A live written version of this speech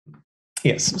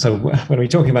Yes, so when we're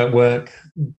talking about work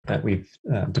that we've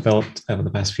developed over the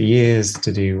past few years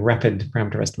to do rapid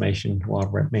parameter estimation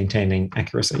while maintaining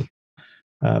accuracy,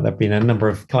 there have been a number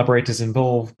of collaborators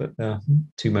involved, but the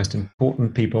two most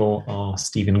important people are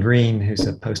Stephen Green, who's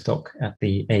a postdoc at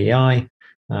the AEI,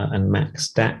 and Max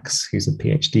Dax, who's a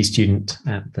PhD student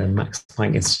at the Max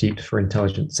Planck Institute for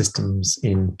Intelligent Systems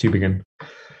in Tübingen.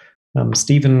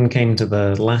 Stephen came to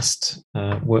the last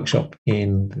workshop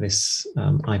in this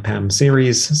IPAM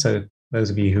series. So those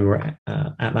of you who were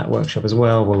at that workshop as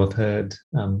well will have heard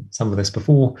some of this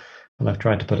before. And I've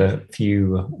tried to put a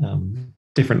few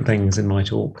different things in my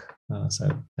talk. So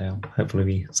they'll hopefully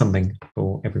be something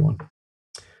for everyone.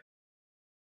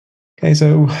 Okay,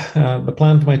 so the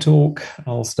plan for my talk,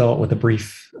 I'll start with a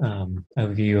brief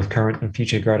overview of current and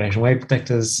future gravitational wave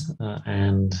detectors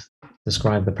and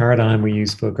describe the paradigm we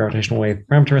use for gravitational wave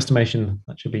parameter estimation.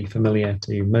 That should be familiar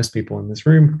to most people in this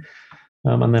room.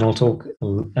 And then I'll talk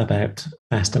about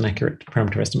fast and accurate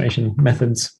parameter estimation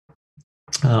methods.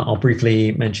 I'll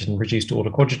briefly mention reduced order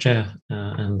quadrature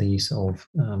and the use of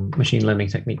machine learning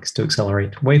techniques to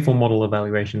accelerate waveform model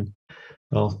evaluation.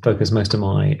 I'll focus most of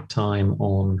my time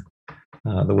on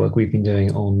the work we've been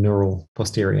doing on neural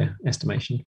posterior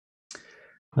estimation.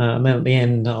 And then at the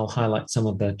end, I'll highlight some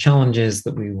of the challenges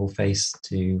that we will face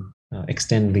to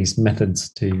extend these methods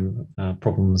to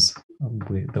problems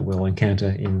that we'll encounter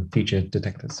in future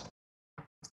detectors.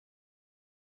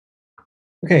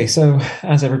 Okay, so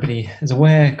as everybody is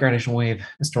aware, gravitational wave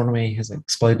astronomy has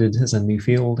exploded as a new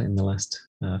field in the last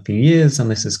few years, and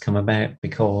this has come about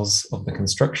because of the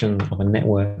construction of a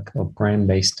network of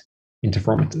ground-based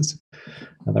interferometers.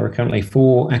 There are currently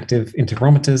 4 active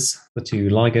interferometers, the 2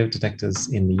 LIGO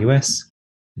detectors in the US,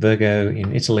 Virgo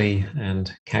in Italy,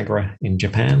 and Gair in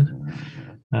Japan.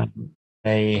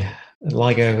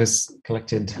 LIGO has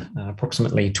collected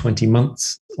approximately 20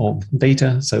 months of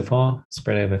data so far,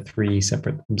 spread over 3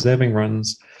 separate observing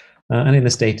runs. And in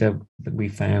this data, we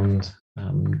found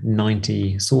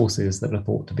 90 sources that are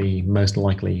thought to be most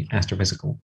likely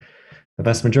astrophysical. The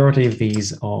vast majority of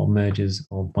these are mergers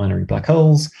of binary black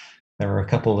holes. There are a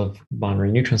couple of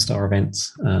binary neutron star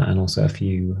events and also a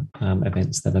few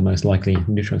events that are most likely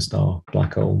neutron star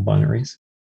black hole binaries.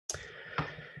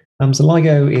 So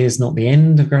LIGO is not the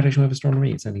end of gravitational wave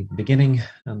astronomy, it's only the beginning,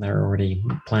 and there are already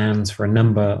plans for a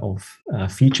number of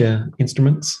future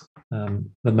instruments.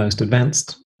 The most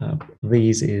advanced of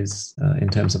these is, in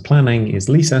terms of planning, is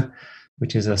LISA,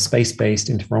 which is a space-based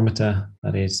interferometer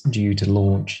that is due to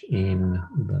launch in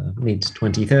the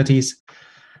mid-2030s.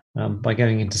 By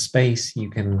going into space, you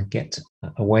can get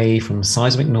away from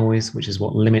seismic noise, which is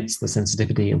what limits the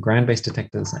sensitivity of ground-based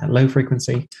detectors at low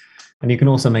frequency. And you can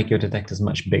also make your detectors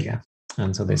much bigger.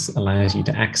 And so this allows you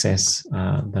to access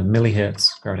the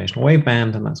millihertz gravitational wave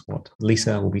band, and that's what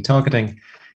LISA will be targeting.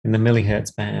 In the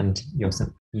millihertz band,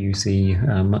 you see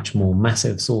much more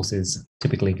massive sources,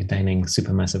 typically containing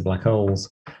supermassive black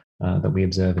holes that we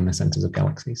observe in the centers of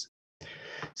galaxies.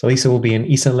 So LISA will be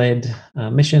an ESA-led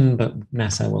mission, but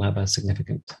NASA will have a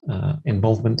significant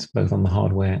involvement both on the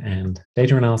hardware and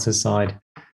data analysis side.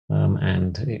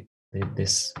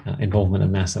 This involvement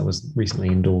of NASA was recently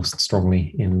endorsed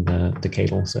strongly in the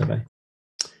decadal survey.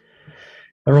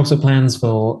 There are also plans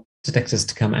for detectors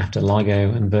to come after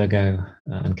LIGO and Virgo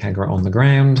and Gair on the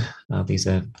ground. These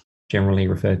are generally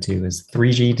referred to as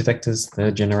 3G detectors,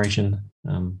 third generation,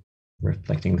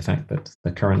 reflecting the fact that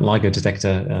the current LIGO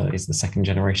detector is the second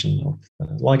generation of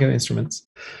LIGO instruments.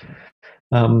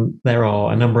 There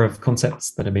are a number of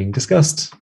concepts that are being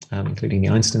discussed, including the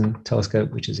Einstein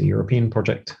Telescope, which is a European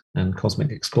project, and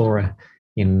Cosmic Explorer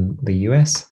in the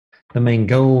US. The main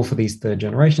goal for these third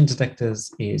generation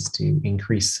detectors is to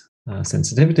increase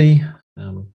sensitivity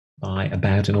by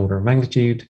about an order of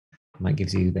magnitude. And that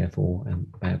gives you, therefore,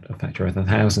 about a factor of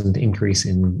 1,000 increase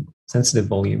in sensitive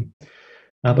volume,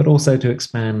 but also to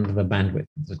expand the bandwidth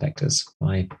of detectors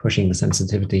by pushing the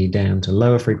sensitivity down to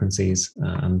lower frequencies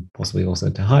and possibly also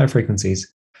to higher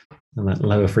frequencies. And that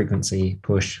lower frequency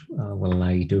push will allow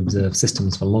you to observe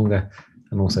systems for longer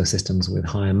and also systems with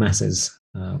higher masses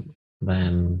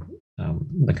than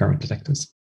the current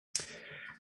detectors.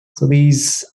 So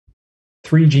these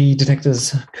 3G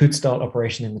detectors could start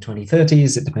operation in the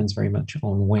 2030s. It depends very much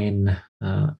on when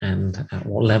and at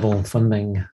what level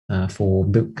funding for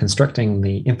constructing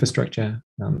the infrastructure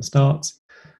starts.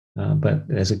 But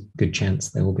there's a good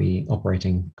chance they will be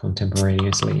operating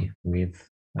contemporaneously with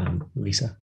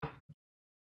LISA.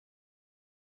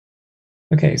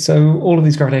 Okay, so all of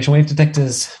these gravitational wave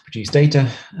detectors produce data,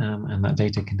 and that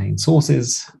data contains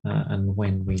sources. And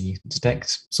when we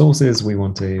detect sources, we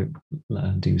want to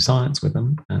do science with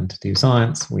them. And to do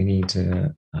science, we need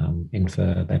to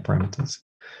infer their parameters.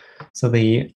 So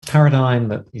the paradigm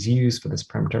that is used for this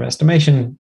parameter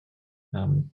estimation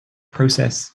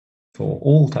process for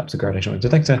all types of gravitational wave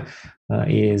detector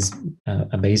is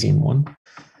a Bayesian one.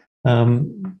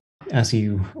 As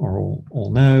you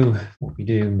all know, what we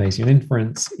do in Bayesian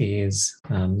inference is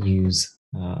use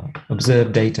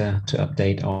observed data to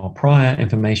update our prior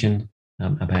information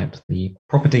about the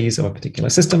properties of a particular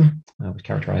system,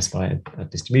 characterized by a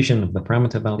distribution of the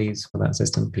parameter values for that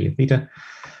system, P of theta.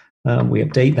 We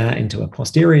update that into a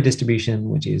posterior distribution,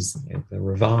 which is the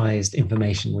revised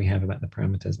information we have about the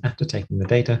parameters after taking the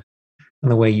data.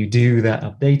 And the way you do that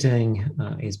updating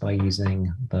is by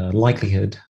using the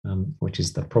likelihood, which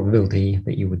is the probability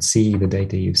that you would see the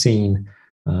data you've seen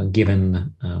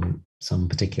given some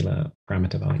particular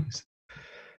parameter values.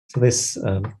 So this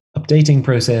updating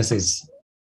process is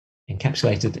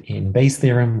encapsulated in Bayes'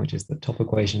 theorem, which is the top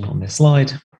equation on this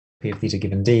slide. P of theta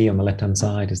given d on the left-hand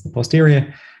side is the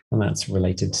posterior, and that's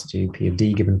related to P of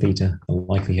d given theta, the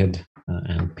likelihood,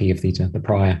 and P of theta, the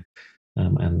prior.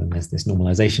 And then there's this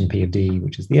normalization P of d,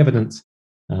 which is the evidence.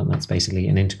 That's basically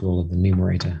an integral of the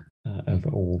numerator over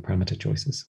all parameter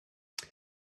choices.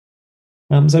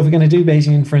 So if we're going to do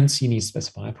Bayesian inference, you need to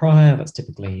specify a prior. That's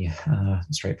typically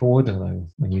straightforward, although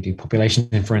when you do population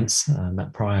inference,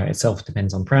 that prior itself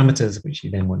depends on parameters, which you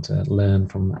then want to learn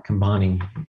from combining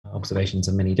observations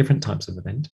of many different types of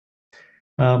event.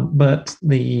 But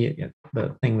the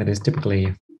thing that is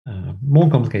typically more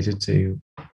complicated to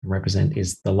represent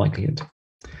is the likelihood.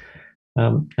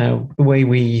 Now, the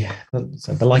way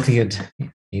so the likelihood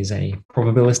is a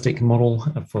probabilistic model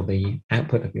for the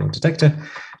output of your detector.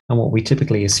 And what we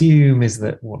typically assume is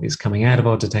that what is coming out of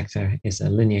our detector is a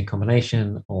linear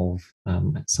combination of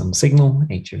some signal,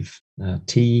 h of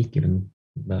t,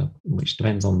 which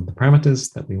depends on the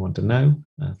parameters that we want to know,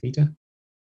 theta,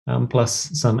 plus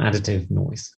some additive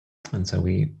noise. And so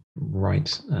we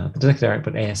write the detector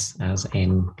output S as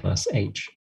n plus h.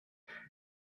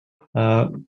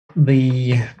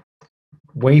 The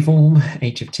waveform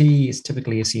h of t is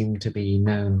typically assumed to be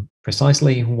known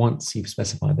precisely once you've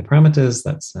specified the parameters.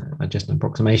 That's just an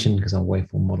approximation because our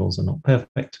waveform models are not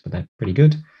perfect, but they're pretty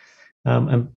good.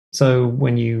 And so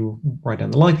when you write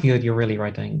down the likelihood, you're really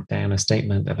writing down a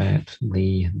statement about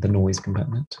the noise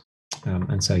component.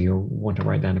 And so you'll want to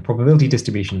write down a probability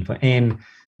distribution for n,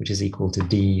 which is equal to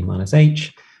d minus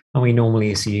h. And we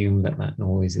normally assume that that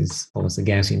noise follows the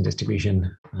Gaussian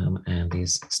distribution and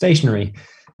is stationary.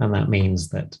 And that means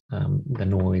that the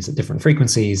noise at different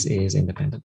frequencies is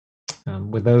independent.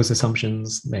 With those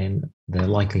assumptions, then the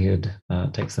likelihood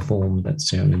takes the form that's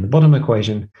shown in the bottom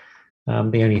equation.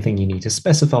 The only thing you need to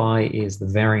specify is the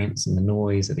variance in the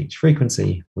noise at each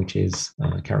frequency, which is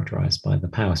characterized by the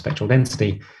power spectral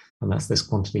density. And that's this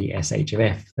quantity SH of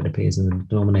f that appears in the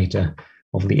denominator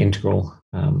of the integral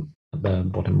at the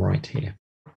bottom right here.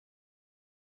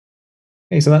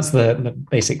 Okay, so that's the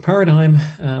basic paradigm.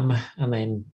 And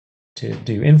then to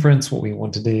do inference, what we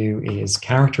want to do is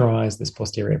characterize this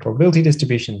posterior probability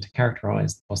distribution. To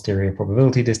characterize the posterior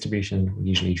probability distribution, we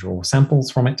usually draw samples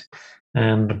from it.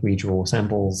 And we draw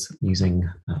samples using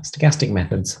stochastic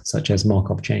methods, such as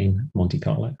Markov chain Monte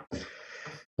Carlo.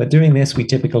 But doing this, we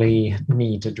typically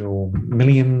need to draw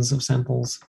millions of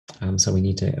samples. So we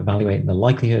need to evaluate the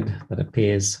likelihood that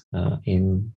appears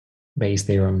in Bayes'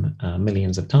 theorem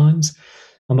millions of times.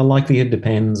 And the likelihood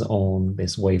depends on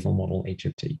this waveform model h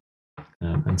of t.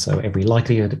 And so every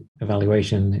likelihood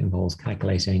evaluation involves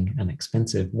calculating an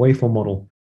expensive waveform model.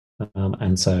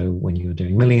 And so when you're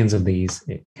doing millions of these,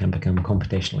 it can become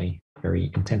computationally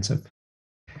very intensive.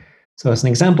 So as an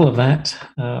example of that,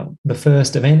 the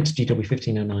first event,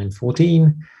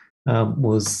 GW150914,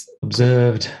 was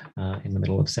observed in the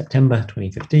middle of September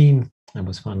 2015 and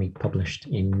was finally published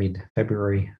in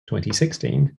mid-February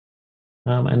 2016.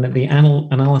 And the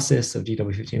analysis of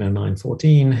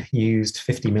GW150914 used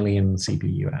 50 million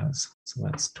CPU hours. So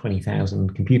that's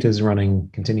 20,000 computers running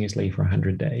continuously for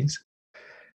 100 days.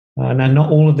 Now,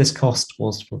 not all of this cost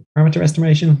was for parameter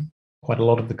estimation. Quite a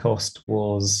lot of the cost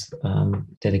was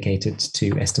dedicated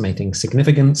to estimating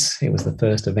significance. It was the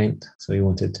first event, so we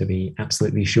wanted to be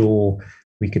absolutely sure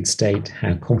we could state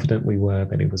how confident we were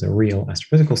that it was a real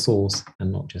astrophysical source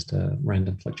and not just a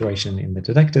random fluctuation in the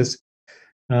detectors.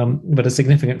 But a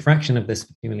significant fraction of this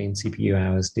 50 million CPU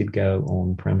hours did go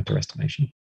on parameter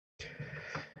estimation.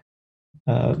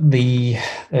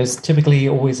 There's typically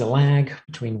always a lag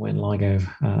between when LIGO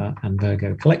and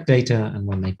Virgo collect data and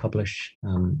when they publish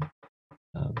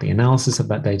the analysis of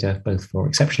that data, both for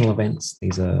exceptional events.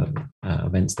 These are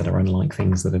events that are unlike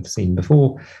things that have seen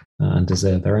before and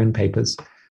deserve their own papers,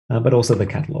 but also the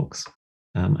catalogs.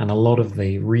 And a lot of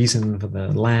the reason for the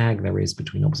lag there is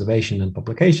between observation and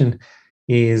publication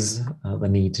is the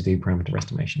need to do parameter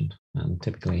estimation, and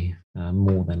typically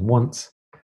more than once,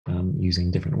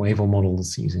 using different waveform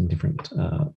models, using different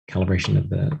calibration of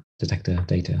the detector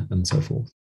data, and so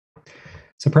forth.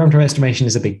 So parameter estimation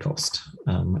is a big cost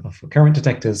for current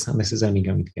detectors, and this is only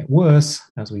going to get worse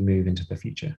as we move into the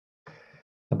future.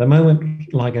 At the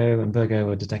moment, LIGO and Virgo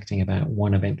are detecting about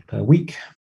one event per week,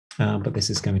 but this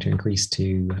is going to increase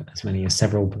to as many as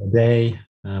several per day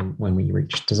when we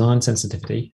reach design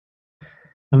sensitivity.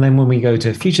 And then when we go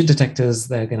to future detectors,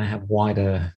 they're going to have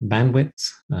wider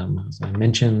bandwidths. As I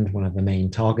mentioned, one of the main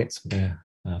targets for the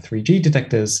 3G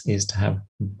detectors is to have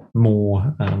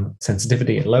more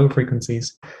sensitivity at lower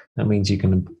frequencies. That means you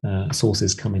can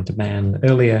sources come into band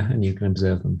earlier and you can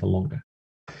observe them for longer.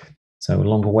 So a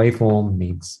longer waveform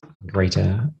needs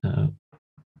greater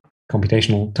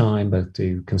computational time, both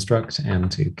to construct and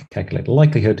to calculate the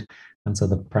likelihood. And so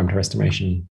the parameter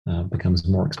estimation becomes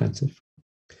more expensive.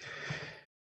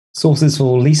 Sources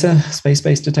for LISA,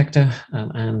 space-based detector,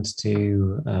 and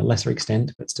to a lesser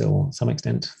extent, but still some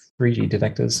extent, 3G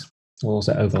detectors will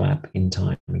also overlap in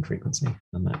time and frequency.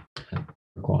 And that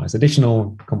requires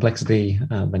additional complexity,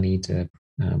 the need to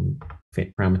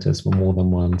fit parameters for more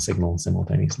than one signal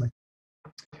simultaneously.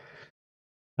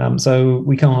 So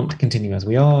we can't continue as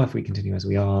we are. If we continue as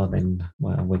we are, then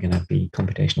we're going to be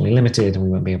computationally limited and we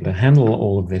won't be able to handle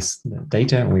all of this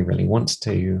data. And we really want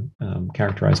to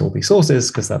characterize all these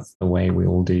sources because that's the way we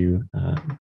all do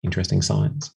interesting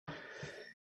science.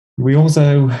 We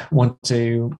also want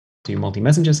to do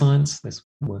multi-messenger science. This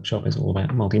workshop is all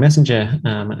about multi-messenger.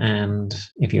 And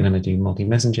if you're going to do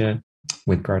multi-messenger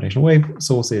with gravitational wave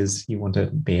sources, you want to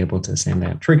be able to send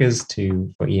out triggers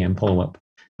for EM follow-up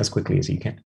as quickly as you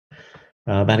can.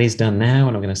 That is done now,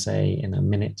 and I'm going to say in a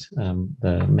minute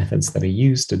the methods that are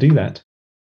used to do that.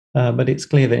 But it's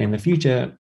clear that in the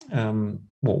future,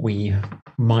 what we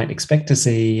might expect to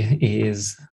see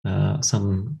is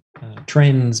some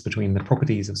trends between the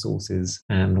properties of sources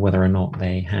and whether or not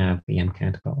they have the EM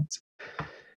counterparts.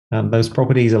 Those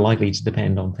properties are likely to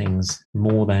depend on things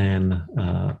more than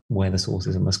where the source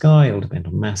is in the sky. It'll depend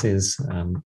on masses,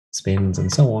 spins, and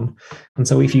so on. And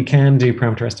so if you can do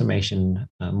parameter estimation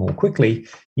more quickly,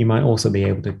 you might also be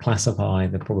able to classify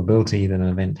the probability that an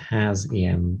event has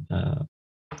an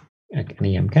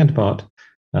EM counterpart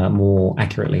more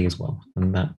accurately as well.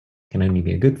 And that can only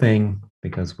be a good thing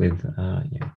because with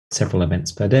several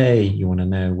events per day, you want to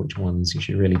know which ones you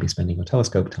should really be spending your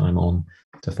telescope time on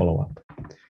to follow up.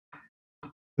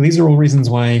 These are all reasons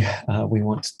why we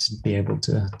want to be able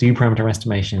to do parameter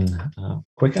estimation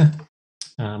quicker.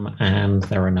 And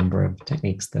there are a number of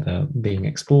techniques that are being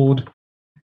explored.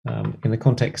 In the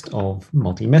context of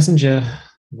multi-messenger,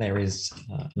 there is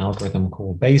an algorithm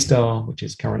called Baystar, which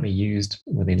is currently used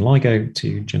within LIGO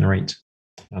to generate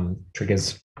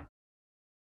triggers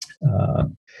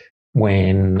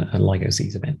when LIGO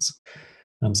sees events.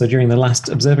 So during the last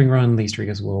observing run, these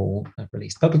triggers were all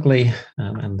released publicly,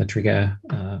 and the trigger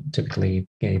typically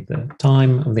gave the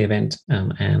time of the event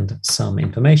and some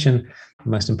information, the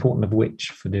most important of which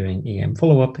for doing EM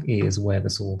follow-up is where the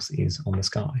source is on the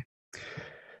sky.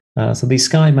 So these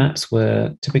sky maps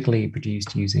were typically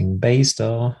produced using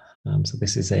Baystar. So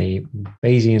this is a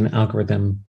Bayesian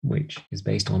algorithm which is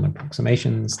based on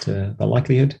approximations to the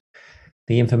likelihood.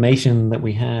 The information that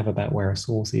we have about where a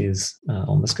source is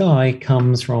on the sky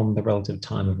comes from the relative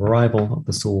time of arrival of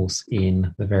the source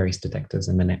in the various detectors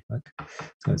in the network.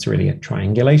 So it's really a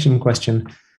triangulation question.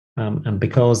 And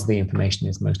because the information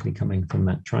is mostly coming from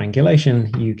that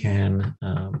triangulation, you can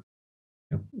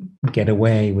get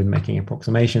away with making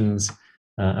approximations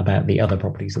about the other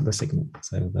properties of the signal,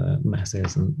 so the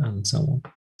masses and so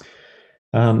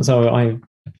on. So I've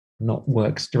not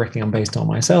worked directly on Baystar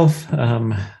myself.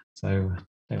 So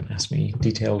don't ask me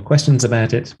detailed questions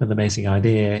about it, but the basic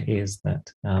idea is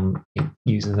that it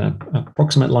uses an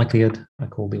approximate likelihood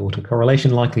called the autocorrelation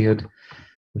likelihood,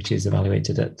 which is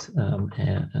evaluated at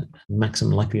a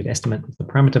maximum likelihood estimate of the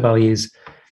parameter values.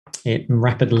 It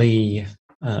rapidly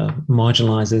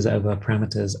marginalizes over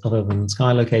parameters other than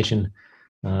sky location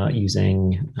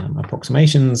using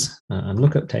approximations and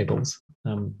lookup tables.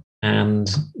 And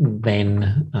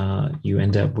then you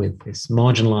end up with this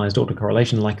marginalized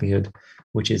autocorrelation likelihood,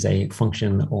 which is a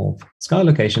function of sky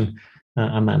location,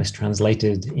 and that is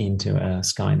translated into a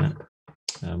sky map,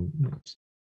 which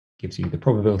gives you the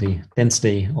probability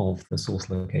density of the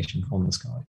source location on the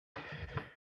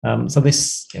sky. So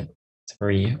this It's a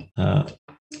very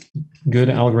good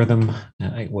algorithm.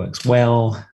 It works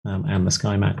well, and the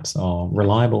sky maps are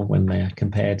reliable when they're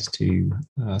compared to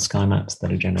sky maps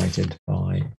that are generated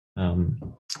by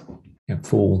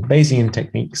full Bayesian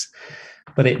techniques.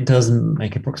 But it doesn't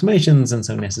make approximations, and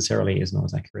so necessarily is not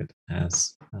as accurate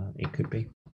as it could be.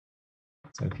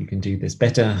 So if you can do this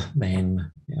better,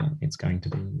 then it's going to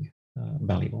be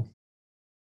valuable.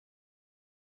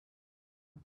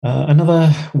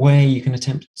 Another way you can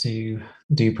attempt to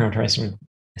do parameter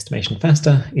estimation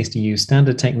faster is to use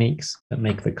standard techniques that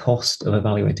make the cost of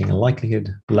evaluating a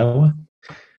likelihood lower.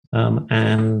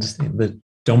 And the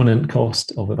dominant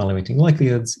cost of evaluating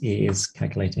likelihoods is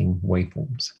calculating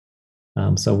waveforms.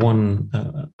 So one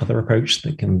other approach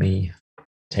that can be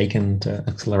taken to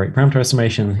accelerate parameter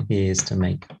estimation is to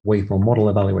make waveform model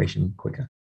evaluation quicker.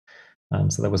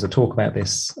 So there was a talk about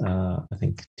this, I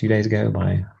think 2 days ago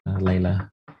by Leila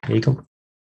Eagle.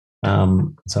 So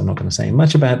I'm not going to say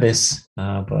much about this,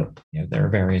 but there are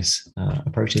various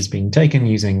approaches being taken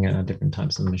using different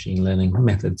types of machine learning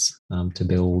methods to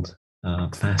build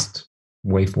fast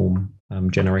waveform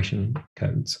generation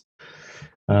codes.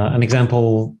 An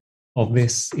example of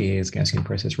this is Gaussian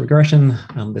process regression.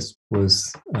 This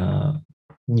was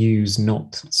used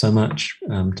not so much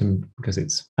because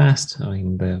it's fast. I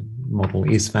mean, the model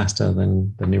is faster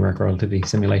than the numerical relativity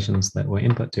simulations that were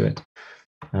input to it,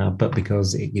 but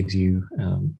because it gives you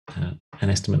an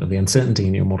estimate of the uncertainty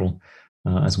in your model,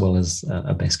 as well as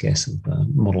a best guess of the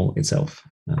model itself.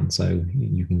 And so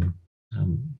you can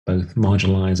both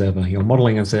marginalize over your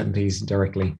modeling uncertainties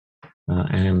directly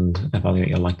and evaluate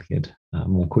your likelihood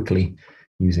more quickly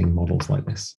using models like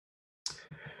this.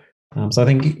 So I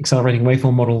think accelerating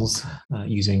waveform models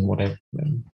using whatever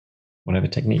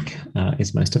technique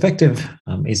is most effective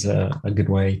is a good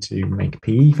way to make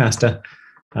PE faster.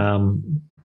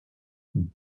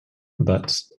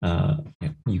 But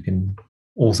you can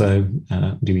also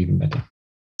do even better.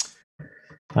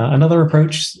 Another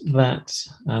approach that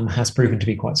has proven to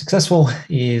be quite successful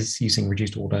is using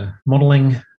reduced order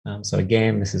modeling. So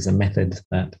again, this is a method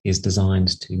that is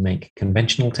designed to make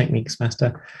conventional techniques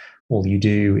faster. All you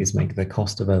do is make the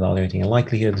cost of evaluating a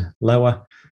likelihood lower,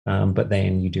 but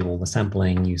then you do all the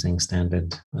sampling using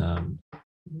standard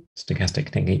stochastic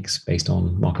techniques based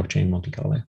on Markov chain Monte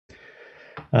Carlo.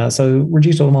 So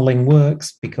reduced order modeling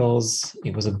works because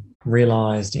it was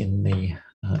realized in the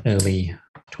early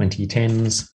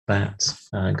 2010s that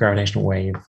gravitational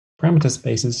wave parameter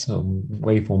spaces, so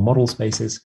waveform model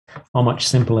spaces, are much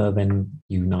simpler than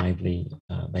they naively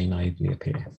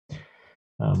appear.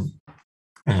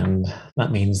 And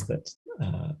that means that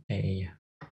a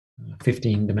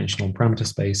 15-dimensional parameter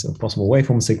space of possible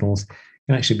waveform signals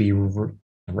can actually be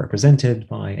represented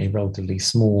by a relatively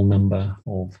small number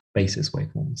of basis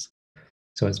waveforms.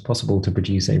 So it's possible to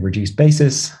produce a reduced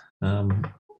basis,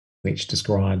 which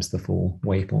describes the full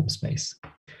waveform space.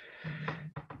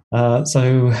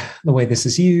 So the way this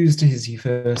is used is you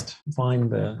first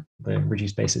find the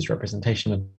reduced basis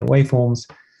representation of the waveforms.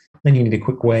 Then you need a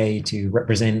quick way to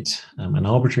represent an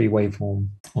arbitrary waveform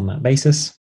on that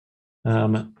basis,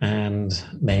 and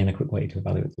then a quick way to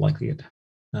evaluate the likelihood.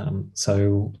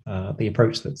 So the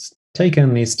approach that's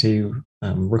taken is to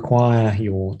require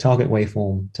your target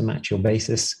waveform to match your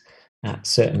basis at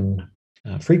certain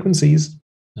frequencies.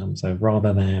 So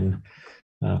rather than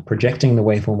projecting the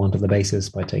waveform onto the basis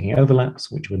by taking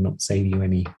overlaps, which would not save you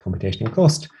any computational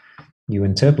cost, you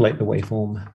interpolate the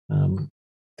waveform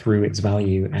through its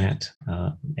value at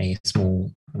a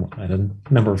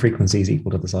number of frequencies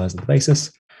equal to the size of the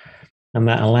basis. And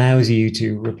that allows you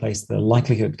to replace the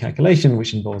likelihood calculation,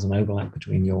 which involves an overlap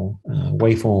between your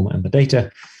waveform and the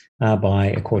data, by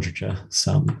a quadrature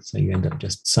sum. So you end up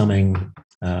just summing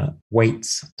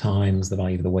weights times the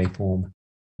value of the waveform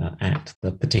at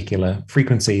the particular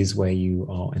frequencies where you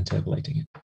are interpolating it.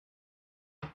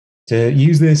 To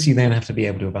use this, you then have to be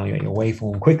able to evaluate your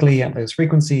waveform quickly at those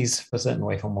frequencies. For certain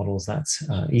waveform models, that's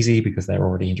easy because they're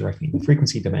already directly in the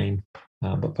frequency domain.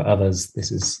 But for others,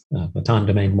 this is, for time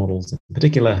domain models in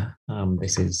particular,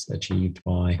 this is achieved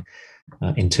by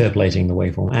interpolating the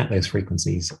waveform at those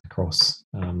frequencies across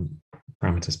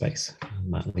parameter space.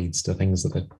 And that leads to things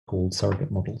that are called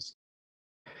surrogate models.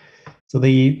 So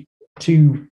the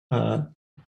two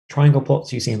triangle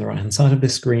plots you see on the right-hand side of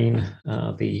this screen,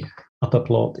 the upper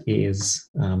plot is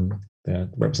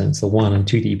represents the 1 and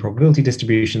 2D probability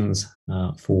distributions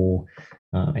for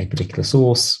a particular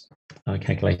source,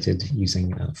 calculated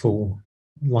using full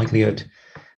likelihood,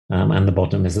 and the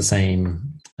bottom is the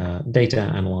same data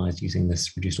analyzed using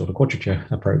this reduced order quadrature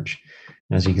approach.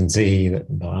 As you can see,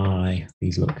 that by eye,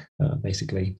 these look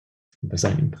basically the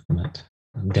same, and that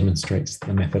demonstrates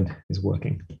the method is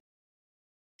working.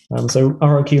 So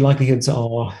ROQ likelihoods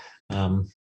are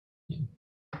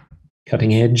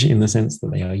cutting edge in the sense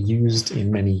that they are used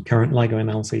in many current LIGO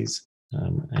analyses,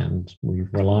 and we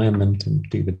rely on them to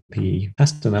do the PE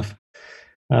fast enough.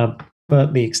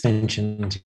 But the extension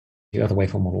to other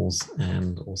waveform models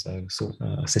and also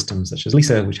systems such as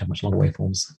LISA, which have much longer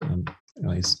waveforms,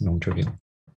 is non-trivial.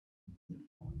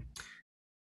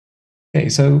 Okay,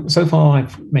 so far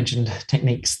I've mentioned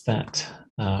techniques that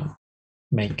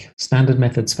make standard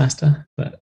methods faster,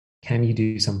 but can you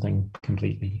do something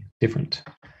completely different?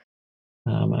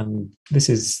 And this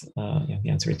is, the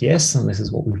answer is yes, and this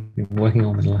is what we've been working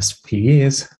on in the last few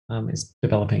years, is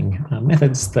developing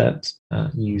methods that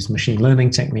use machine learning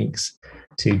techniques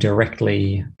to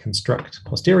directly construct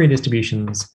posterior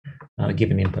distributions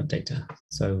given input data.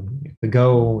 So the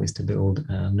goal is to build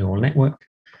a neural network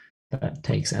that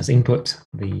takes as input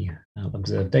the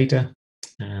observed data,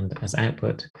 and as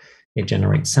output, it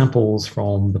generates samples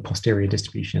from the posterior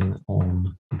distribution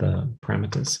on the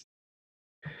parameters.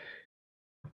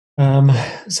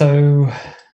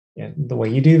 The way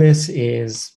you do this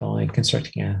is by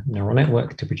constructing a neural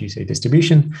network to produce a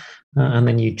distribution, and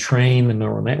then you train the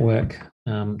neural network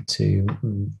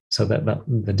so that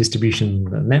the distribution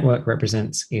the network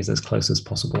represents is as close as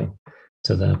possible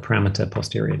to the parameter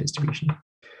posterior distribution.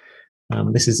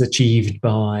 This is achieved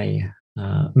by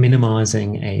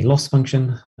minimizing a loss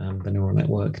function. The neural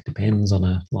network depends on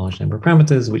a large number of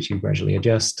parameters, which you gradually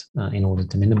adjust in order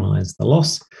to minimize the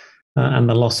loss. And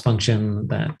the loss function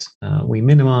that we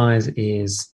minimize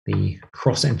is the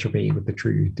cross entropy with the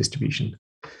true distribution.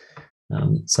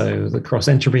 So the cross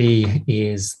entropy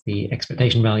is the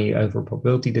expectation value over a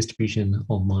probability distribution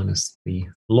of minus the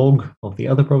log of the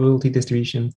other probability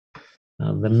distribution.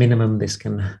 The minimum this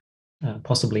can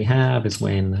possibly have is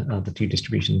when the two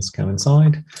distributions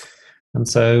coincide. And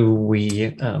so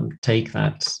we take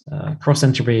that cross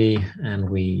entropy and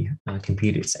we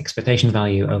compute its expectation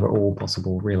value over all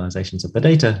possible realizations of the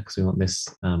data, because we want this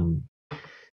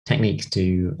technique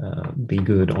to be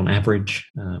good on average,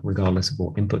 regardless of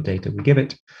what input data we give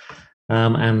it.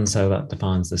 And so that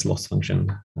defines this loss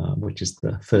function, which is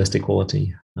the first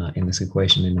equality in this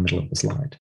equation in the middle of the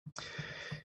slide.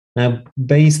 Now,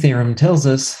 Bayes' theorem tells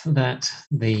us that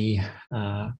the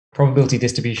probability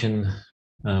distribution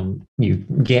you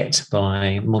get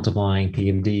by multiplying P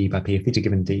of D by P of theta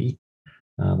given D,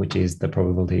 which is the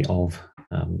probability of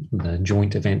the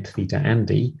joint event theta and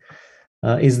D,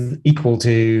 is equal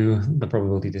to the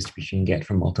probability distribution you get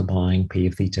from multiplying P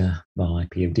of theta by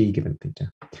P of D given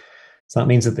theta. So that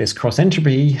means that this cross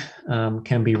entropy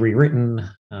can be rewritten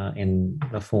in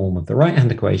the form of the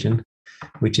right-hand equation,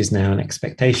 which is now an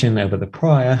expectation over the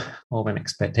prior of an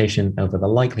expectation over the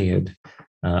likelihood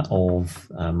of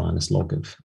minus log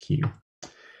of Q.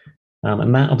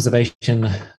 And that observation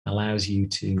allows you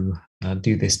to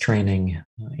do this training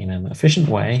in an efficient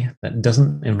way that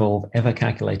doesn't involve ever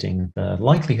calculating the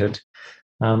likelihood.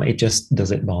 It just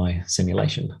does it by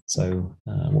simulation. So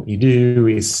what you do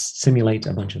is simulate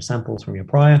a bunch of samples from your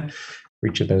prior. For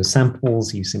each of those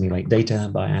samples, you simulate data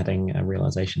by adding a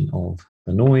realization of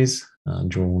the noise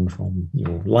drawn from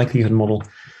your likelihood model.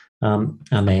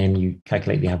 And then you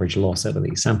calculate the average loss over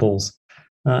these samples.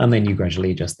 And then you gradually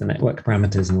adjust the network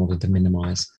parameters in order to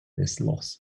minimize this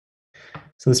loss.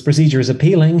 So this procedure is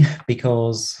appealing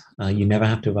because you never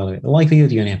have to evaluate the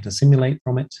likelihood, you only have to simulate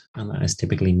from it, and that is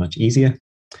typically much easier.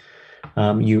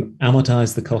 You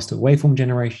amortize the cost of waveform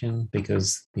generation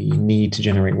because the need to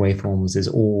generate waveforms is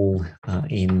all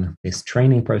in this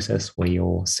training process where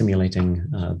you're simulating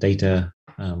data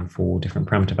for different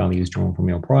parameter values drawn from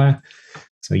your prior.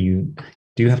 So you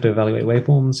do have to evaluate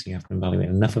waveforms. You have to evaluate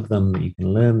enough of them that you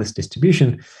can learn this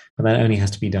distribution, but that only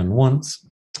has to be done once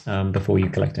before you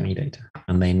collect any data.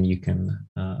 And then you can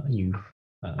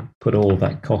put all of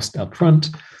that cost up front.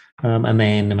 And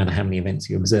then no matter how many events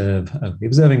you observe over the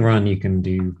observing run, you can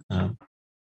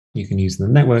use the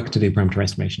network to do parameter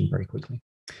estimation very quickly.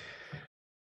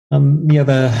 The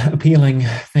other appealing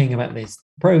thing about this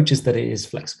approach is that it is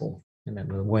flexible. And then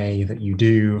the way that you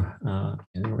do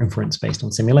inference based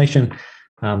on simulation,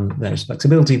 there's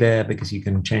flexibility there because you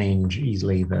can change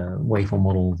easily the waveform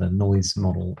model, the noise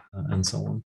model, and so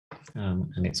on.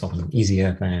 And it's often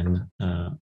easier than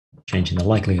changing the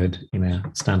likelihood in a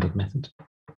standard method.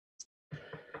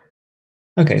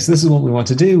 Okay, so this is what we want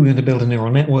to do. We want to build a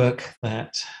neural network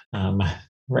that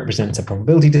represents a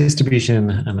probability distribution,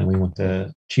 and then we want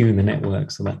to tune the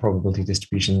network so that probability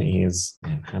distribution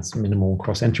has minimal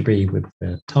cross entropy with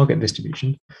the target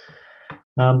distribution.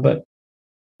 But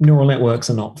neural networks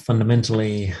are not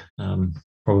fundamentally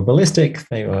probabilistic.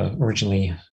 They were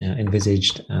originally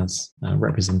envisaged as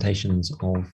representations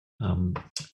of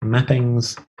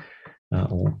mappings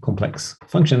or complex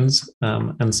functions.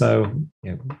 And so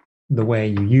the way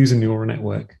you use a neural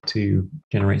network to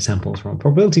generate samples from a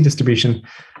probability distribution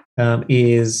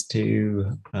is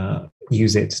to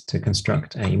use it to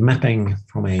construct a mapping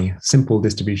from a simple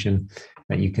distribution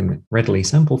that you can readily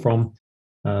sample from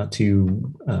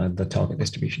to the target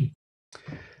distribution.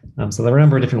 So there are a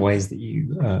number of different ways that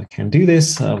you can do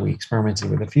this. We experimented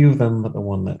with a few of them, but the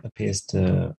one that appears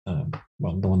to,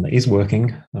 well, the one that is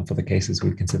working for the cases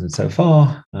we've considered so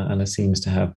far, and it seems to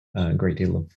have a great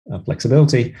deal of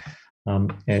flexibility,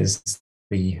 is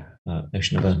the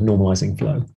notion of a normalizing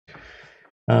flow.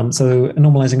 So a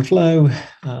normalizing flow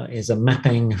is a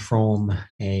mapping from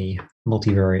a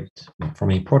multivariate,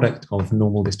 from a product of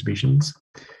normal distributions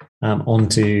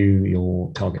onto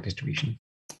your target distribution.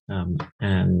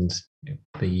 And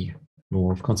the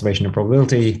law of conservation of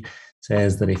probability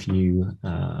says that if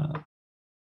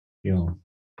you're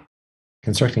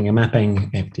constructing a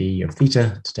mapping FD of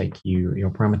theta to take your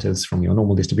parameters from your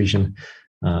normal distribution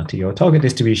to your target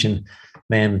distribution,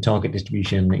 then the target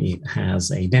distribution, it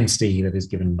has a density that is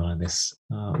given by this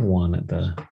one at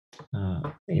the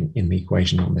in the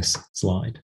equation on this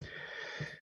slide.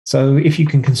 So if you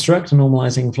can construct a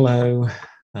normalizing flow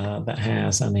that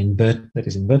has an that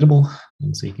is invertible,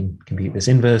 and so you can compute this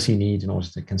inverse you need in order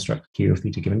to construct Q of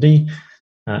theta given D,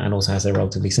 and also has a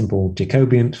relatively simple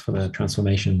Jacobian for the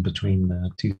transformation between the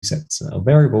two sets of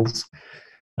variables,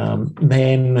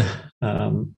 then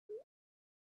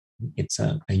it's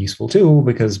a useful tool,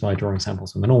 because by drawing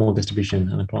samples from the normal distribution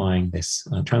and applying this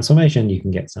transformation, you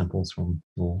can get samples from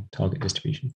your target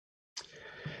distribution.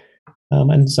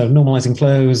 And so normalizing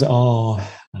flows are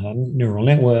neural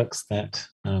networks that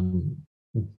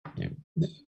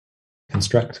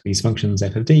construct these functions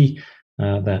f of d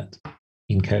that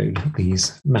encode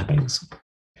these mappings.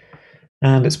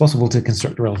 And it's possible to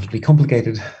construct relatively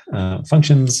complicated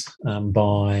functions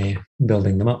by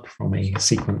building them up from a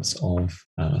sequence of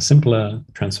simpler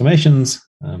transformations,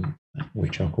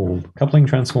 which are called coupling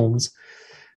transforms.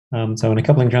 So in a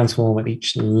coupling transform, at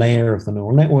each layer of the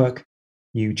neural network,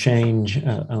 you change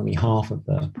only half of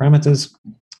the parameters.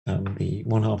 The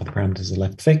one half of the parameters are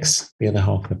left fixed, the other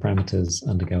half of the parameters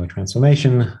undergo a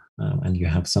transformation, and you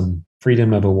have some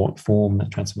freedom over what form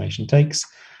that transformation takes.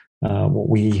 What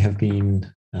we have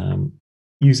been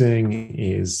using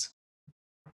is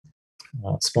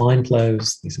spline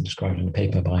flows. These are described in a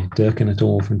paper by Durkin et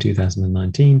al. From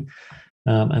 2019.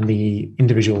 And the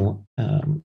individual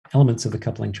elements of the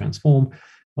coupling transform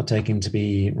are taken to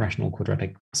be rational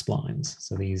quadratic splines.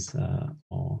 So these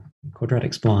are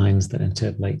quadratic splines that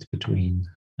interpolate between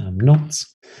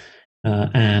knots.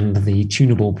 And the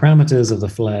tunable parameters of the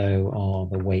flow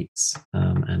are the weights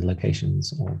and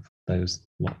locations of those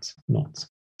knots.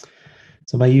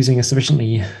 So by using a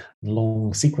sufficiently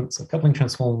long sequence of coupling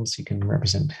transforms, you can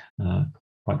represent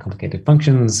quite complicated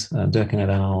functions. Durkin et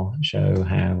al. Show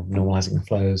how normalizing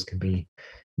flows can be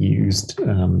used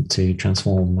to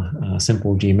transform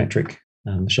simple geometric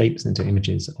shapes into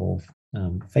images of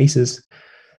faces.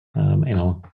 In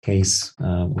our case,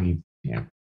 we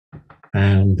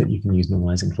found that you can use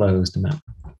normalizing flows to map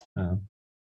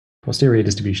posterior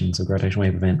distributions of gravitational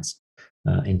wave events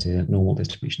into normal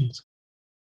distributions.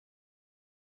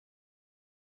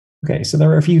 Okay, so there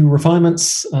are a few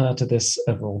refinements to this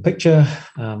overall picture.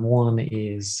 One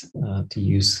is to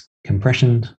use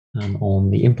compression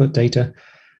on the input data.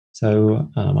 So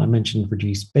I mentioned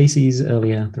reduced bases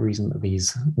earlier. The reason that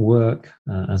these work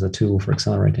as a tool for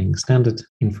accelerating standard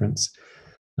inference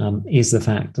is the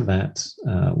fact that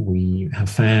we have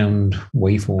found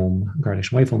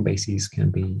gravitational waveform bases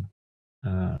can be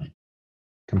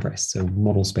compressed. So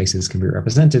model spaces can be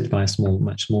represented by a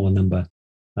much smaller number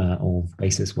of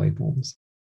basis waveforms.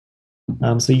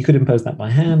 So you could impose that by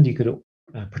hand. You could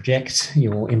project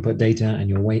your input data and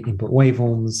your input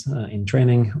waveforms in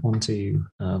training onto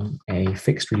a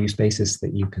fixed reduced basis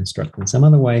that you construct in some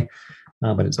other way,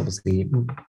 but it's obviously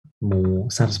more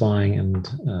satisfying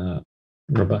and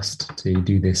robust to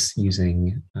do this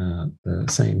using the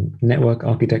same network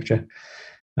architecture.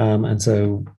 And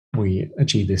so we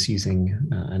achieve this using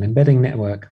an embedding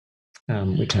network,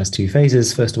 which has two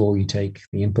phases. First of all, you take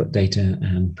the input data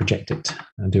and project it,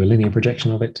 and do a linear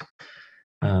projection of it.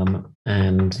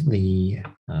 And we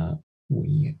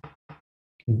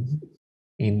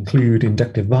include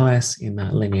inductive bias in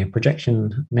that linear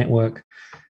projection network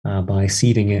by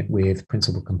seeding it with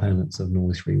principal components of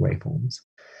noise-free waveforms.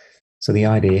 So the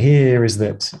idea here is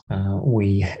that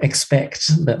we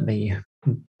expect that the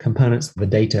components of the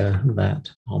data that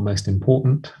are most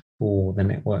important for the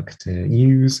network to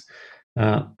use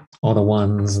are the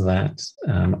ones that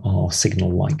are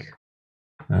signal-like.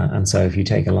 And so if you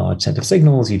take a large set of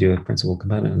signals, you do a principal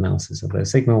component analysis of those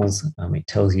signals, it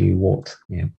tells you what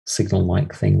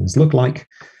signal-like things look like.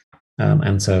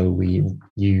 And so we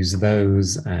use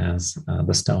those as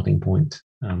the starting point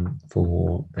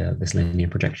for this linear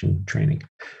projection training.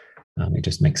 It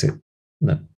just makes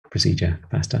the procedure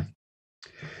faster.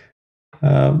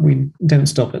 We don't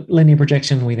stop at linear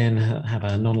projection. We then have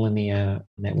a nonlinear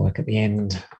network at the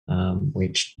end,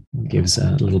 which gives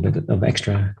a little bit of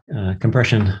extra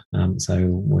compression. So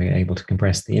we're able to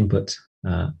compress the input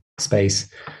space,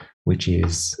 which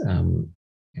is n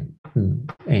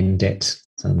det,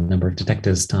 so the number of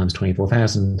detectors times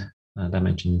 24,000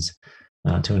 dimensions,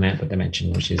 to an output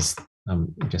dimension, which is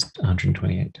just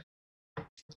 128.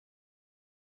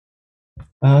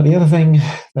 The other thing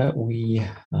that we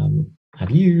have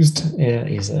used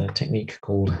is a technique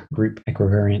called group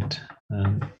equivariant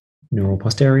neural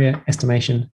posterior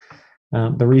estimation.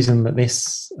 The reason that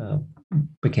this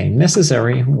became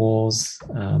necessary was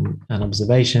an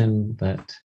observation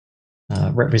that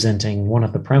representing one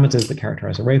of the parameters that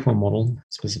characterize a waveform model,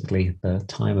 specifically the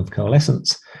time of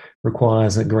coalescence,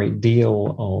 requires a great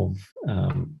deal of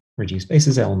reduced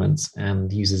basis elements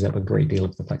and uses up a great deal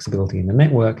of the flexibility in the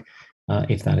network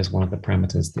if that is one of the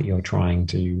parameters that you're trying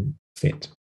to fit.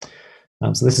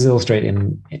 So this is illustrated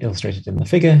in the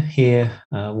figure here.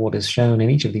 What is shown in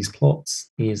each of these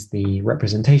plots is the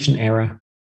representation error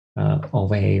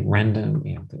of a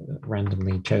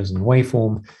randomly chosen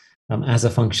waveform as a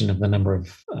function of the number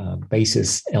of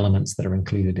basis elements that are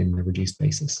included in the reduced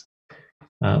basis.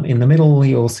 In the middle,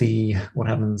 you'll see what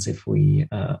happens if we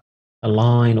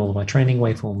align all of our training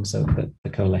waveforms so that the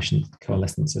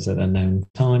coalescence is at a known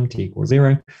time, t equals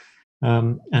 0.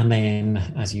 And then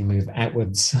as you move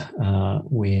outwards,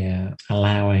 we're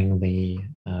allowing the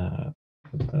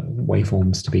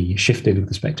waveforms to be shifted with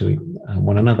respect to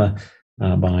one another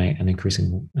by an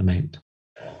increasing amount.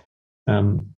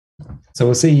 So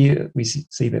we see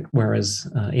that whereas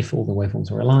if all the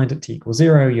waveforms are aligned at t equals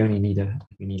 0, you need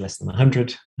less than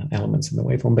 100 elements in the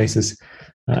waveform basis.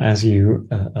 As you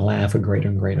allow for greater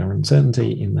and greater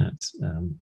uncertainty in that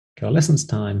coalescence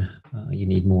time, you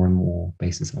need more and more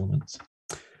basis elements.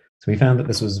 So we found that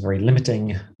this was very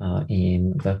limiting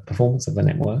in the performance of the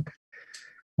network,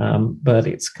 but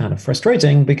it's kind of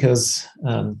frustrating because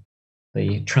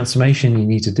the transformation you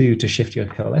need to do to shift your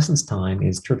coalescence time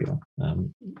is trivial.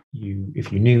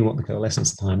 If you knew what the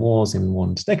coalescence time was in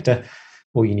one detector,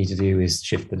 all you need to do is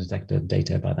shift the detector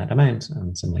data by that amount,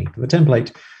 and similarly for the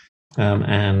template,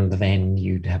 and then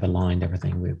you'd have aligned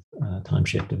everything with time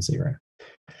shift of 0.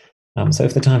 So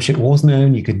if the time shift was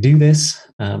known, you could do this,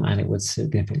 and it would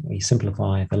significantly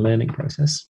simplify the learning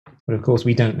process. But of course,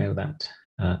 we don't know that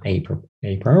a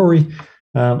priori.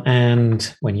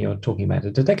 And when you're talking about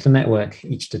a detector network,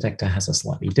 each detector has a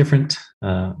slightly different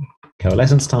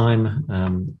coalescence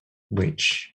time,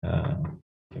 which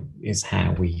is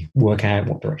how we work out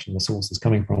what direction the source is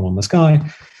coming from on the sky.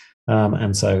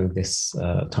 And so this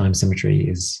time symmetry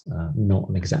is not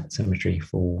an exact symmetry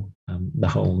for the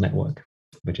whole network,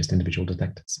 but just individual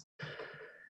detectors.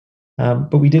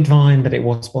 But we did find that it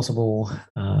was possible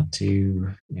to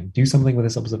do something with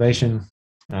this observation.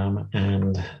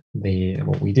 And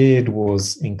what we did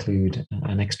was include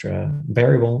an extra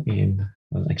variable an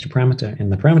extra parameter in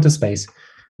the parameter space,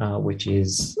 which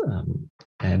is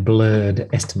a blurred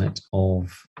estimate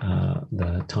of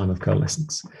the time of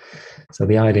coalescence. So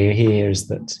the idea here is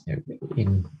that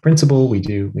in principle, we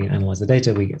analyze the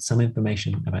data, we get some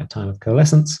information about time of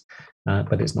coalescence,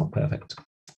 but it's not perfect.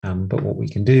 But what we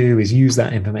can do is use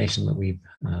that information that we've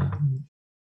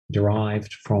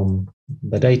derived from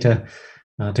the data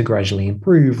to gradually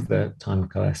improve the time of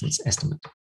coalescence estimate.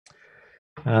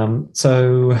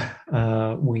 So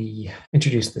we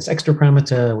introduced this extra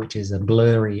parameter, which is a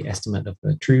blurry estimate of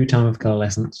the true time of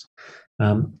coalescence.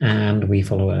 And we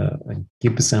follow a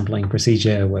Gibbs sampling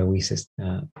procedure where we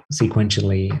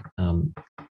sequentially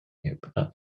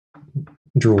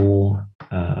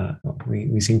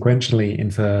we sequentially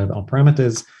infer our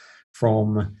parameters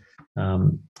from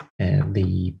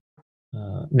the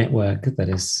network that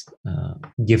is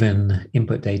given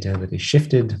input data that is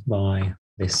shifted by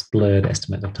this blurred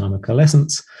estimate of time of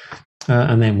coalescence,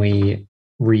 and then we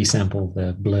resample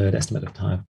the blurred estimate of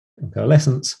time of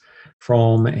coalescence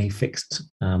from a fixed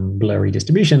blurry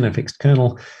distribution, a fixed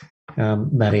kernel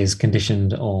that is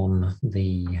conditioned on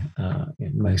the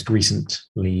most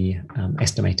recently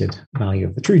estimated value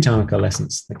of the true time of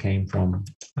coalescence that came from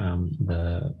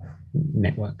the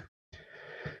network.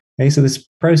 Okay, so this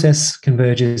process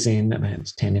converges in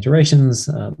about 10 iterations.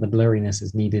 The blurriness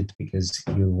is needed because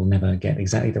you will never get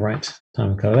exactly the right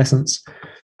time of coalescence.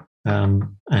 And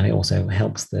it also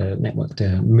helps the network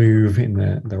to move in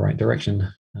the right direction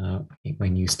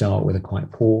when you start with a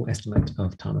quite poor estimate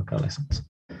of time of coalescence.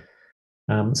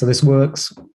 So this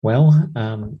works well,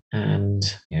 and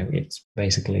it's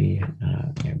basically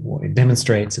what it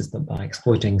demonstrates is that by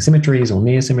exploiting symmetries or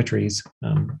near symmetries,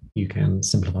 you can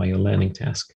simplify your learning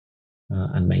task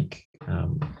and make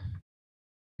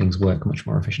things work much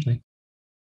more efficiently.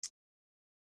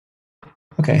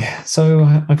 Okay, so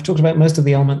I've talked about most of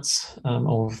the elements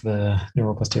of the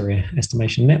neural posterior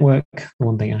estimation network. The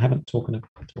one thing I haven't talked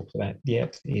about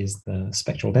yet is the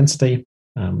spectral density.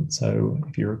 So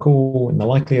if you recall, in the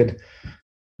likelihood,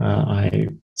 I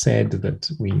said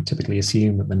that we typically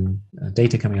assume that the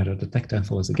data coming out of a detector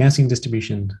follows a Gaussian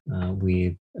distribution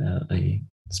with a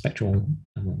spectral,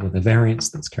 with a variance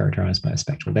that's characterized by a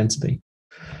spectral density.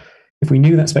 If we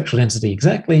knew that spectral density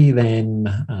exactly, then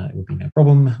it would be no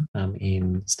problem.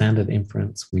 In standard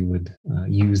inference, we would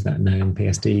use that known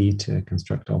PSD to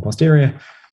construct our posterior.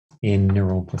 In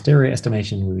neural posterior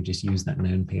estimation, we would just use that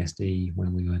known PSD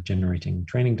when we were generating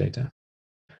training data.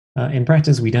 In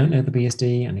practice, we don't know the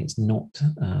PSD, and it's not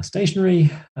stationary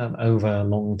over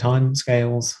long time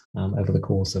scales. Over the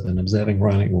course of an observing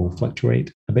run, it will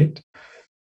fluctuate a bit.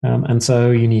 And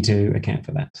so you need to account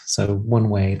for that. So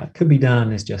one way that could be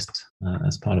done is just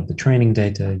as part of the training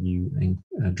data, you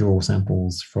draw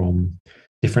samples from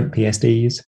different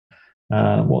PSDs.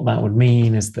 What that would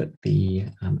mean is that the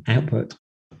output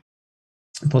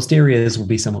posteriors will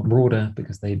be somewhat broader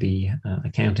because they'd be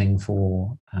accounting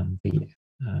for the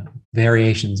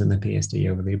variations in the PSD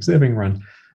over the observing run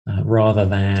rather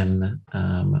than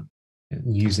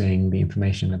using the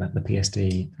information about the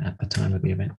PSD at the time of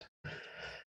the event.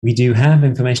 We do have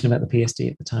information about the PSD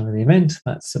at the time of the event.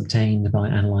 That's obtained by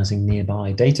analyzing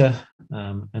nearby data.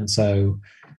 And so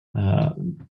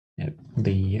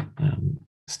the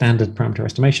standard parameter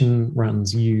estimation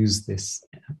runs use this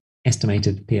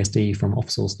estimated PSD from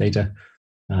off-source data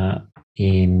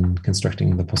in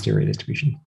constructing the posterior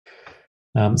distribution.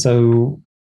 So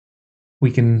we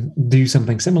can do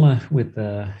something similar with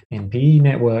the NPE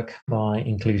network by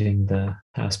including the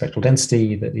power spectral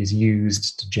density that is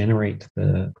used to generate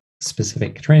the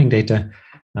specific training data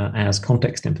as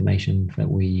context information that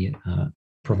we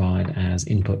provide as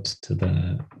input to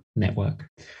the network.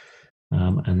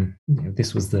 And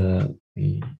this was the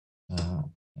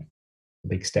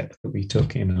big step that we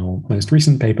took in our most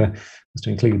recent paper, was to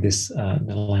include this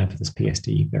and allow for this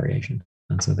PSD variation.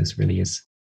 And so this really is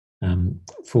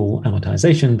full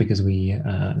amortization because we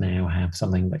now have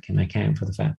something that can account for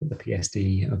the fact that the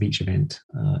PSD of each event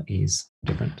is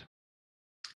different.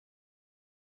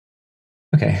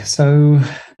 Okay, so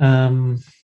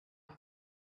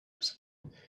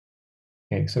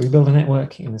we build a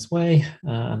network in this way,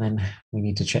 and then we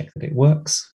need to check that it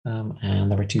works.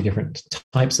 And there are two different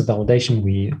types of validation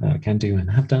we can do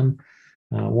and have done.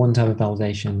 One type of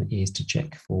validation is to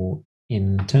check for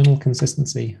internal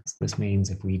consistency. So this means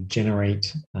if we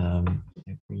generate,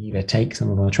 if we either take some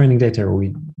of our training data or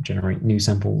we generate new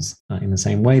samples in the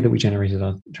same way that we generated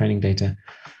our training data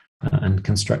and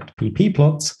construct PP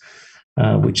plots,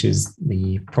 which is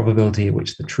the probability at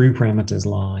which the true parameters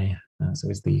lie. So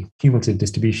it's the cumulative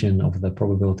distribution of the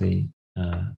probability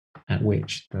at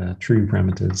which the true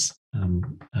parameters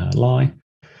lie.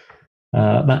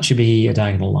 That should be a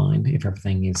diagonal line if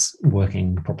everything is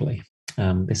working properly.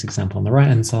 This example on the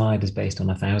right-hand side is based on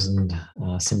 1,000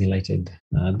 simulated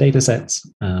data sets.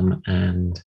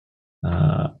 And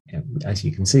as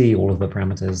you can see, all of the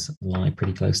parameters lie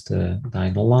pretty close to the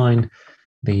diagonal line.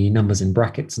 The numbers in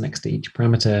brackets next to each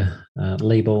parameter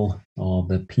label are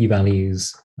the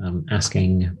p-values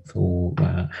asking for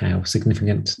how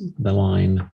significant the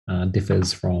line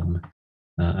differs from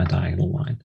a diagonal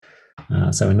line.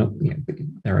 So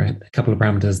there are a couple of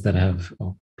parameters that have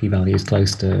p-values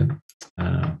close to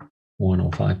 1 or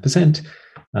 5%,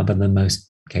 but in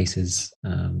most cases,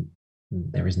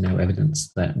 there is no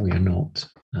evidence that we are not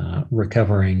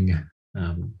recovering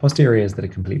posteriors that are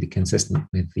completely consistent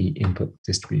with the input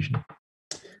distribution.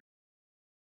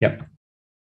 Yep.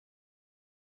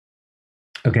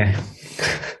 Okay.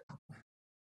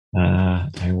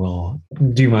 I will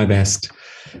do my best.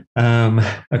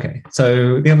 Okay,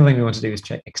 so the other thing we want to do is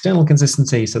check external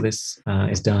consistency. So this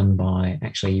is done by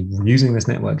actually using this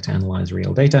network to analyze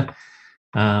real data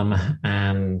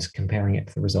and comparing it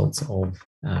to the results of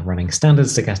running standard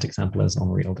stochastic samplers on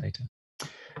real data.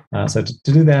 So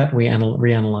to do that, we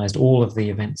reanalyzed all of the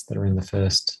events that are in the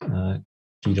first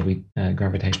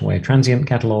gravitational wave transient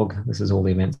catalog. This is all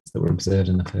the events that were observed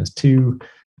in the first two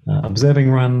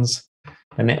observing runs.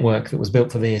 A network that was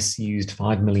built for this used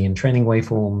 5 million training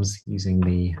waveforms using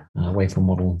the waveform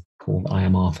model called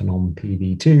IMR phenom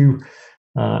PV2.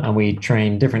 And we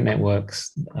trained different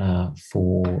networks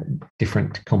for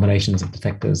different combinations of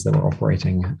detectors that were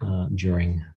operating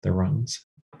during the runs.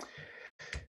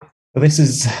 So this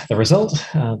is the result.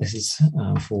 This is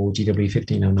for GW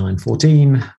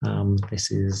 150914.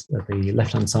 This is the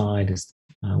left-hand side is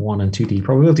 1 and 2D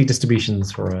probability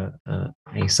distributions for a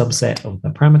subset of the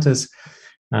parameters.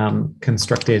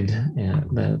 Constructed,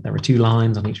 there are two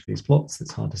lines on each of these plots.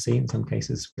 It's hard to see in some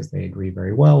cases because they agree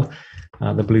very well.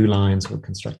 The blue lines were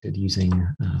constructed using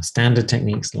standard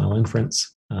techniques, LIGO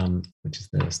inference, which is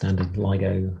the standard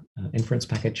LIGO inference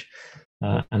package.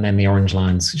 And then the orange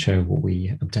lines show what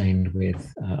we obtained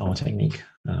with our technique,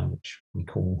 which we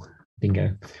call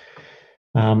DINGO.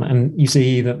 And you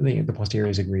see that the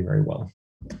posteriors agree very well.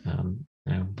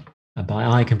 Now, a by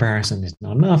eye comparison is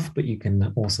not enough, but you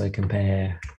can also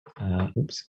compare,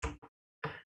 oops,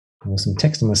 there was some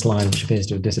text on the slide which appears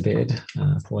to have disappeared.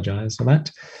 Apologize for that.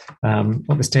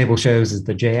 What this table shows is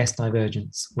the JS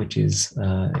divergence, which is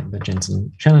the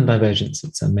Jensen-Shannon divergence.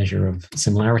 It's a measure of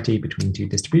similarity between two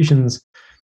distributions.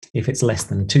 If it's less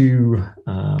than 2,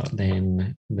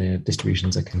 then the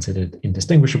distributions are considered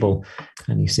indistinguishable.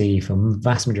 And you see for the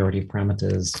vast majority of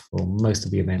parameters, for most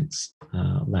of the events,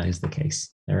 that is the case.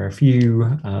 There are a few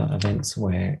events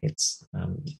where it's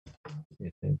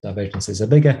the divergences are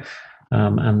bigger,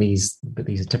 and these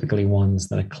are typically ones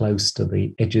that are close to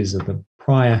the edges of the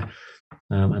prior,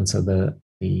 and so the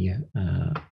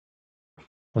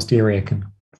posterior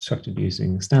constructed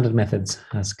using standard methods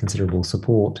has considerable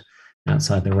support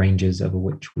outside the ranges over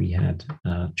which we had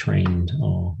trained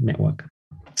our network.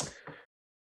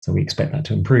 So we expect that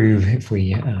to improve if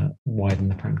we widen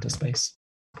the parameter space.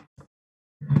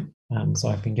 So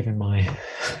I've been given my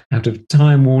out of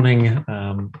time warning,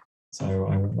 so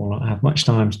I will not have much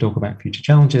time to talk about future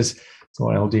challenges. So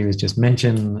what I'll do is just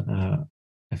mention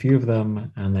a few of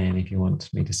them, and then if you want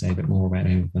me to say a bit more about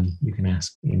any of them, you can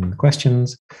ask in the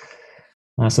questions.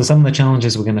 So some of the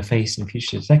challenges we're going to face in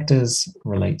future detectors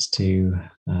relates to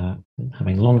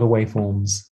having longer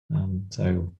waveforms.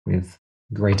 So with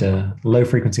greater low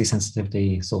frequency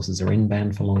sensitivity, sources are in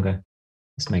band for longer.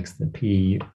 This makes the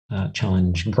P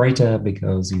challenge greater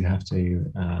because you have to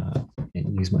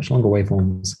use much longer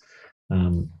waveforms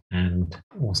and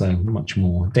also much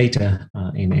more data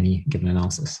in any given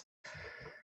analysis.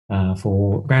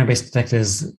 For ground-based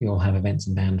detectors, you'll have events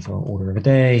in band for order of a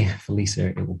day. For LISA,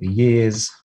 it will be years.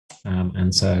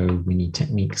 And so we need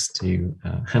techniques to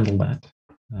handle that.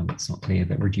 It's not clear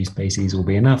that reduced bases will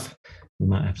be enough. We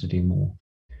might have to do more.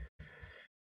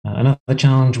 Another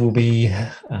challenge will be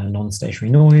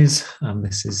non-stationary noise.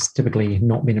 This has typically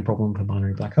not been a problem for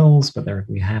binary black holes, but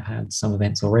we have had some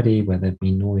events already where there have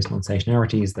been noise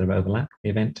non-stationarities that have overlapped the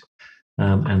event.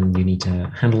 And you need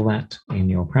to handle that in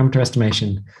your parameter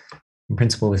estimation. In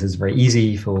principle, this is very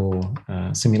easy for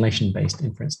simulation-based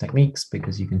inference techniques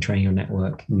because you can train your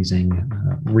network using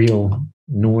real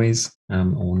noise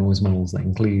or noise models that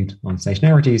include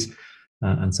non-stationarities.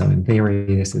 And so in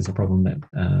theory, this is a problem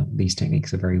that these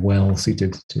techniques are very well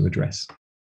suited to address.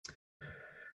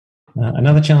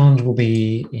 Another challenge will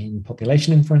be in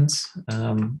population inference.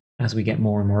 As we get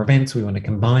more and more events, we want to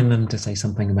combine them to say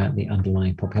something about the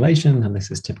underlying population, and this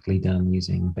is typically done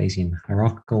using Bayesian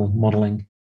hierarchical modeling.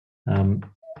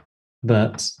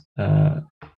 But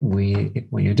when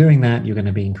you're doing that, you're going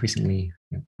to be increasingly,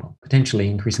 well, potentially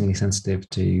increasingly sensitive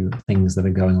to things that are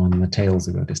going on in the tails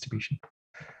of your distribution.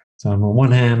 So on the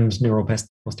one hand, neural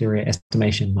posterior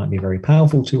estimation might be a very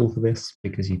powerful tool for this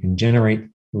because you can generate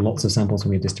lots of samples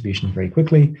from your distribution very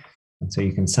quickly, and so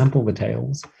you can sample the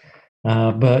tails.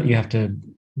 But you have to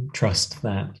trust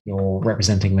that you're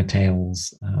representing the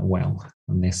tails well.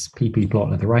 And this PP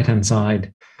plot at the right-hand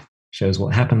side shows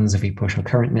what happens if we push our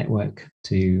current network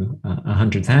to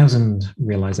 100,000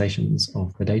 realizations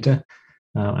of the data,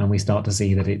 and we start to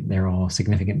see that there are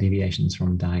significant deviations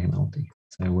from diagonality.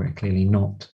 So we're clearly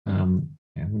not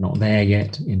there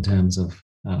yet in terms of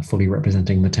fully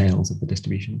representing the tails of the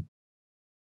distribution.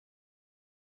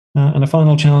 And a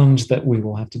final challenge that we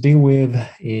will have to deal with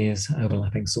is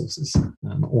overlapping sources.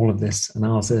 All of this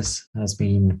analysis has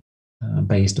been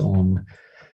based on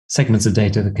segments of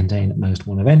data that contain at most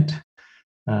one event,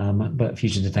 but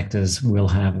future detectors will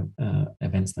have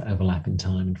events that overlap in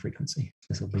time and frequency.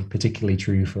 This will be particularly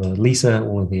true for LISA.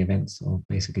 All of the events are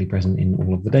basically present in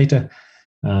all of the data,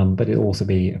 but it'll also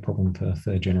be a problem for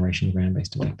third generation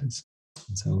ground-based detectors.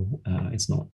 And so it's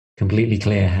not completely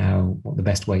clear what the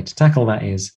best way to tackle that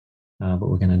is, but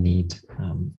we're going to need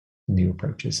new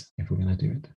approaches if we're going to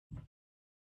do it.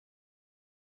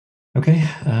 Okay,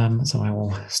 so I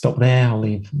will stop there. I'll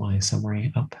leave my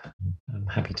summary up. I'm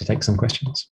happy to take some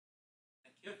questions.